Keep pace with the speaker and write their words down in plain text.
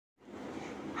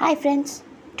Hi friends,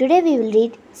 today we will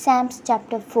read Psalms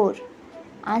chapter 4.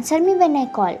 Answer me when I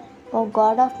call, O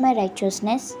God of my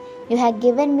righteousness. You have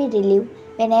given me relief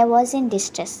when I was in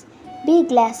distress. Be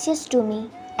gracious to me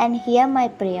and hear my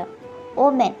prayer. O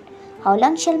men, how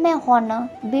long shall my honor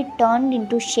be turned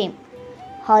into shame?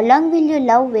 How long will you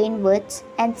love vain words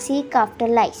and seek after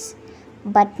lies?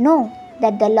 But know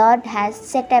that the Lord has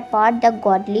set apart the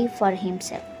godly for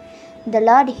himself. The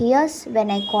Lord hears when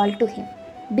I call to him.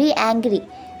 Be angry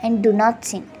and do not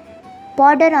sin.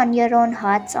 Ponder on your own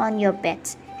hearts on your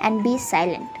beds and be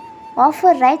silent.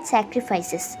 Offer right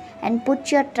sacrifices and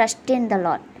put your trust in the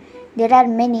Lord. There are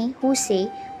many who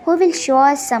say, Who will show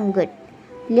us some good?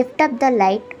 Lift up the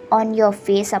light on your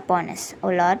face upon us, O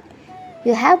Lord.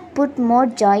 You have put more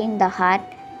joy in the heart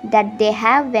that they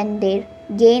have when they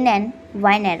gain and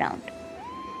wine around.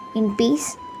 In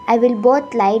peace I will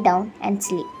both lie down and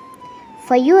sleep.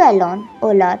 For you alone,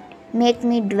 O Lord, make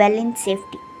me dwell in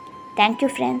safety. Thank you,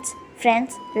 friends.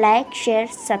 Friends, like, share,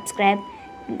 subscribe.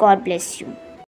 God bless you.